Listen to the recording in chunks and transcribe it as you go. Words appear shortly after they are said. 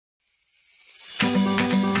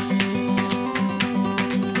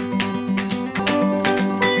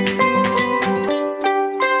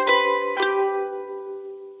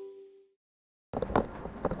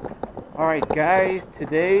Alright guys,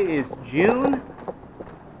 today is June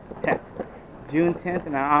 10th. June 10th,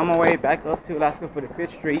 and I'm on my way back up to Alaska for the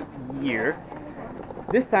 5th straight year.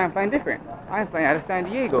 This time I'm flying different. I'm flying out of San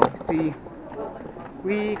Diego. See,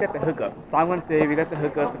 we got the hookup. So I'm going to say we got the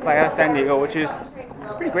hookup to fly out of San Diego, which is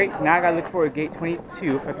pretty great. Now I got to look for a gate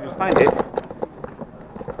 22 if I can just find it.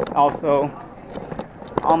 Also,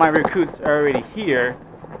 all my recruits are already here.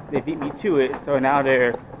 They beat me to it, so now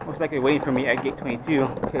they're most likely waiting for me at gate 22.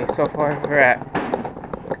 Okay, so far we're at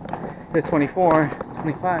the 24,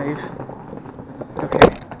 25. Okay.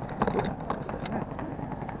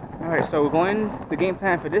 Alright, so we're going, the game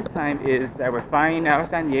plan for this time is that we're flying out of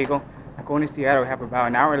San Diego, going to Seattle. We have about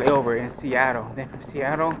an hour layover in Seattle. Then from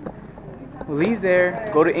Seattle, we'll leave there,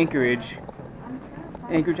 go to Anchorage.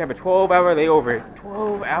 Anchorage have a 12-hour layover.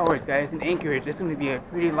 12 hours, guys, in Anchorage. This is going to be a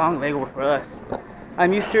pretty long layover for us.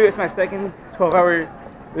 I'm used to it. It's my second 12-hour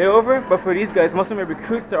layover, but for these guys, most of my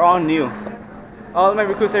recruits are all new. All of my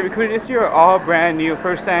recruits I recruited this year are all brand new,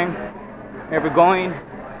 first time ever going.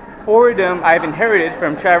 4 of them I've inherited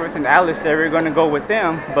from Travis and Alice, so we're going to go with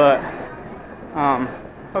them, but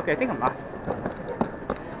okay, I think I'm lost.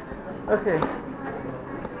 Okay.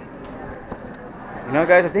 You know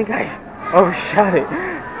guys, I think I overshot it,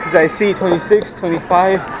 because I see 26,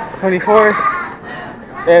 25, 24.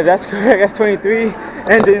 Yeah, that's correct, that's 23,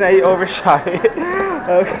 and then I overshot it.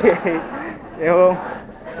 Okay, yeah, well,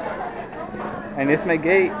 and this my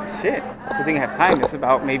gate. Shit, I think I have time. It's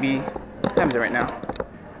about maybe, what time is it right now?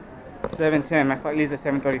 7:10. My flight leaves at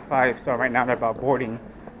 7:35, so right now they're about boarding,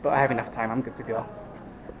 but I have enough time. I'm good to go.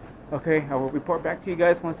 Okay, I will report back to you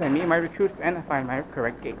guys once I meet my recruits and I find my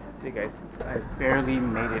correct gates. See you guys. I barely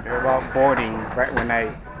made it. They're about boarding right when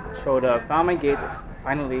I showed up. Found my gate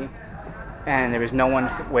finally, and there was no one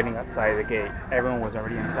waiting outside the gate. Everyone was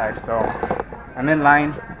already inside, so I'm in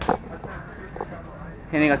line,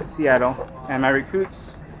 heading out to Seattle, and my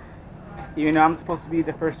recruits, even though I'm supposed to be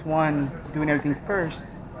the first one doing everything first,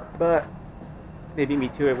 but they beat me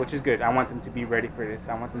to it, which is good. I want them to be ready for this.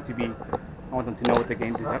 I want them to know what the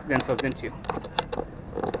game is themselves into.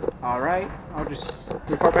 Alright, I'll just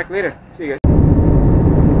report back later. See you guys.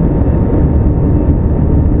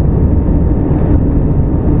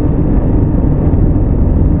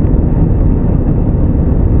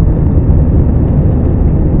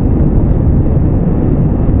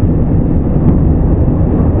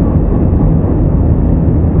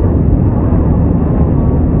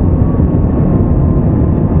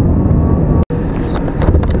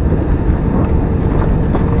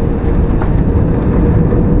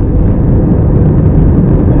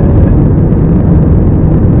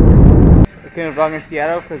 Couldn't vlog in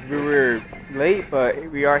Seattle because we were late, but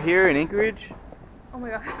we are here in Anchorage. Oh my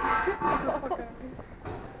god.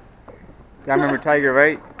 Y'all remember Tiger,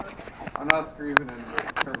 right? I'm not screaming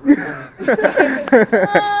anymore.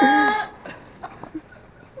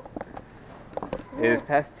 It is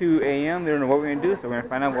past 2 a.m. They don't know what we're going to do, so we're going to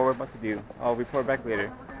find out what we're about to do. I'll report back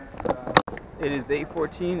later. It is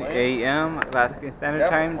 8:14 a.m. Alaska Standard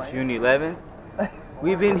Time, June 11th.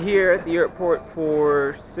 We've been here at the airport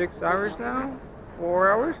for 6 hours now,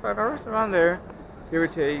 4 hours, 5 hours, around there, give or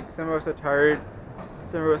take. Some of us are tired,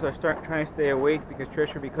 some of us are trying to stay awake because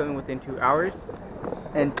Trish will be coming within 2 hours,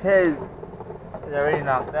 and Tez is already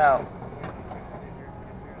knocked out.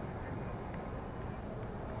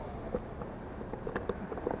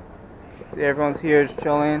 See, everyone's here just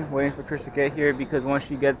chilling, waiting for Trish to get here, because once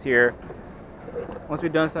she gets here, once we're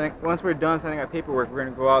done signing our paperwork, we're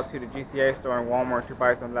going to go out to the GCI store and Walmart to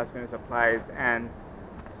buy some last minute supplies and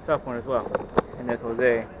cell phone as well. And there's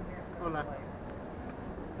Jose. Hola.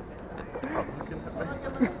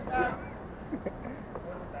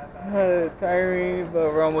 Tiring,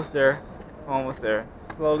 but we're almost there. Almost there.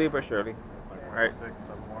 Slowly but surely. Alright. 6,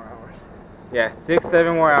 7 more hours. Yeah, 6,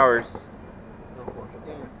 7 more hours.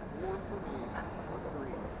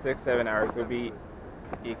 6, 7 hours will be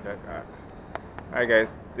Ekuk. Alright guys,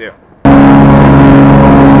 see you.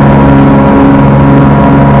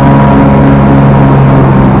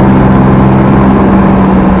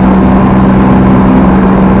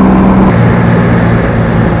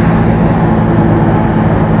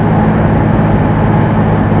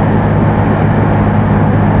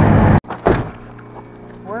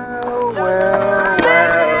 Well.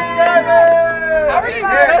 How are you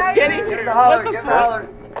just getting here? What the fuck?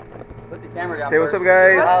 Put the camera down. Say what's up,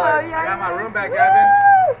 guys. I got my room back, Evan.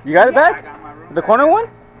 You got it back? I got my room The back. corner one?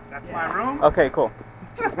 That's my room. Okay, cool.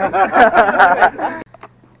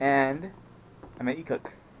 And I'm at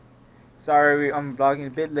Ekuk. Sorry, I'm vlogging a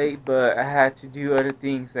bit late, but I had to do other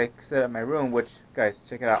things like set up my room, which, guys,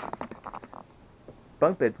 check it out.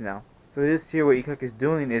 Bunk beds now. So this here, what Ekuk is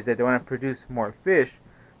doing is that they want to produce more fish,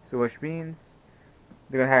 so which means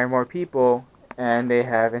they're gonna hire more people, and they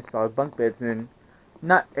have installed bunk beds in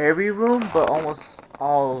not every room, but almost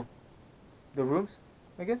all the rooms,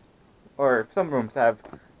 I guess, or some rooms have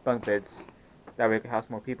bunk beds. That way it can house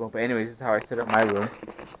more people. But anyways, this is how I set up my room.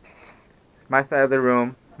 My side of the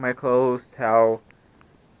room, my clothes, towel,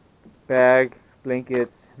 bag,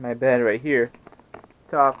 blankets, my bed right here.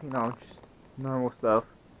 Top, just normal stuff.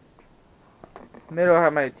 Middle, I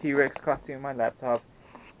have my T-Rex costume, my laptop.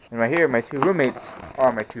 And right here, my two roommates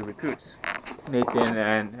are my two recruits, Nathan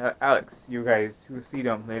and Alex. You guys will see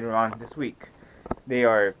them later on this week. They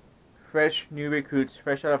are fresh new recruits,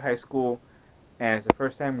 fresh out of high school, and it's the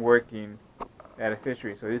first time working at a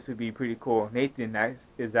fishery, so this would be pretty cool. Nathan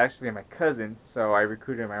is actually my cousin, so I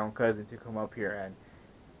recruited my own cousin to come up here, and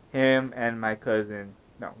him and my cousin,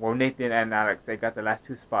 Nathan and Alex, they got the last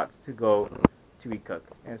two spots to go to Ekuk,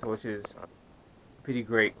 and so which is pretty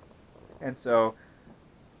great. And so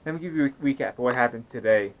let me give you a recap of what happened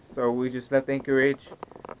today. So we just left Anchorage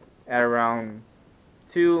at around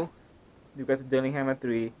 2. We got to Dillingham at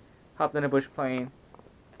 3. Hopped on a bush plane,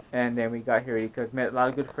 and then we got here at Ekuk. Met a lot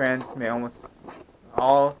of good friends. Met almost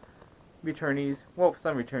all returnees. Well,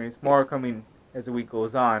 some returnees. More coming as the week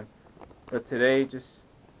goes on. But today, just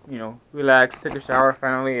relaxed. Took a shower.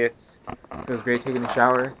 Finally, it feels great taking a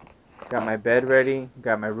shower. Got my bed ready.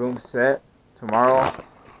 Got my room set. Tomorrow,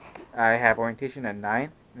 I have orientation at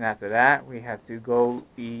 9. And after that, we have to go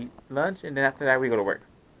eat lunch, and then after that, we go to work.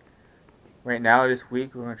 Right now, this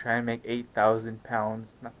week, we're going to try and make 8,000 pounds,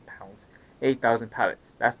 not pounds, 8,000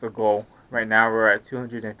 pallets. That's the goal. Right now, we're at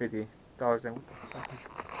 $250. And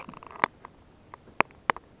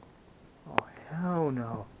oh, hell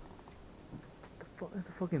no. What the fuck is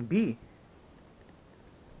a fucking bee?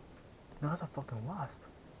 No, that's a fucking wasp.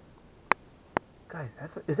 Guys,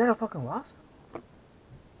 is that a fucking wasp?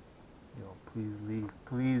 Yo, please leave.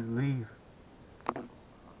 Please leave.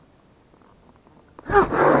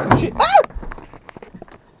 Shit. Ah!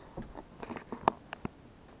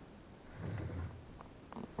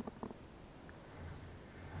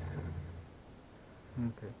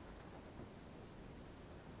 Okay.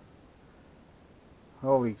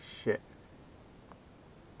 Holy shit.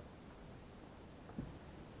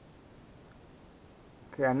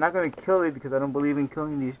 Okay, I'm not gonna kill it because I don't believe in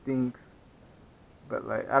killing these things. But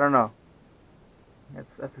I don't know.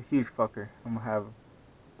 That's a huge fucker. I'm gonna have.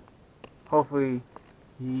 Hopefully,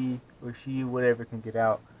 he or she, whatever, can get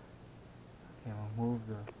out. Okay, I'm gonna move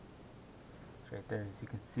the. It's right there, as you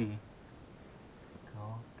can see.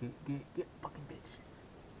 Oh, get, fucking bitch.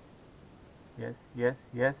 Yes, yes,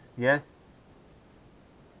 yes, yes.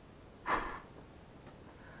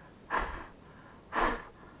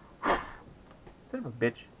 Son of a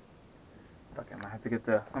bitch. Fuck, I'm gonna have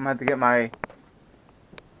to get my.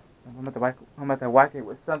 I'm about to whack it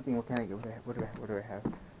with something. What can I get? What do I have?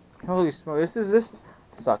 Holy smoke! This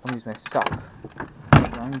sock. I'm gonna use my sock.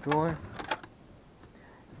 Wrong drawer.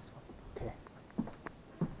 Okay.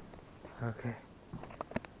 Okay.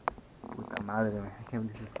 Puta madre, man. I can't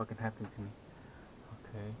believe this is fucking happening to me.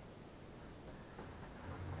 Okay.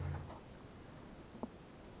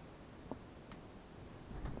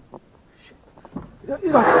 Shit.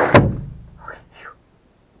 He's gone. Okay.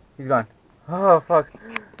 He's gone. Oh fuck.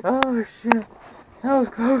 Oh shit. That was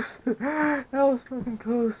close. That was fucking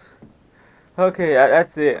close. Okay,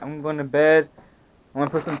 that's it. I'm going to bed. I'm gonna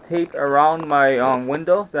put some tape around my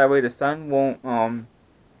window so that way the sun won't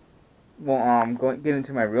get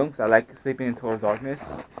into my room, because I like sleeping in total darkness.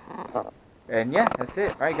 And yeah, that's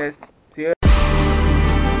it. Alright guys.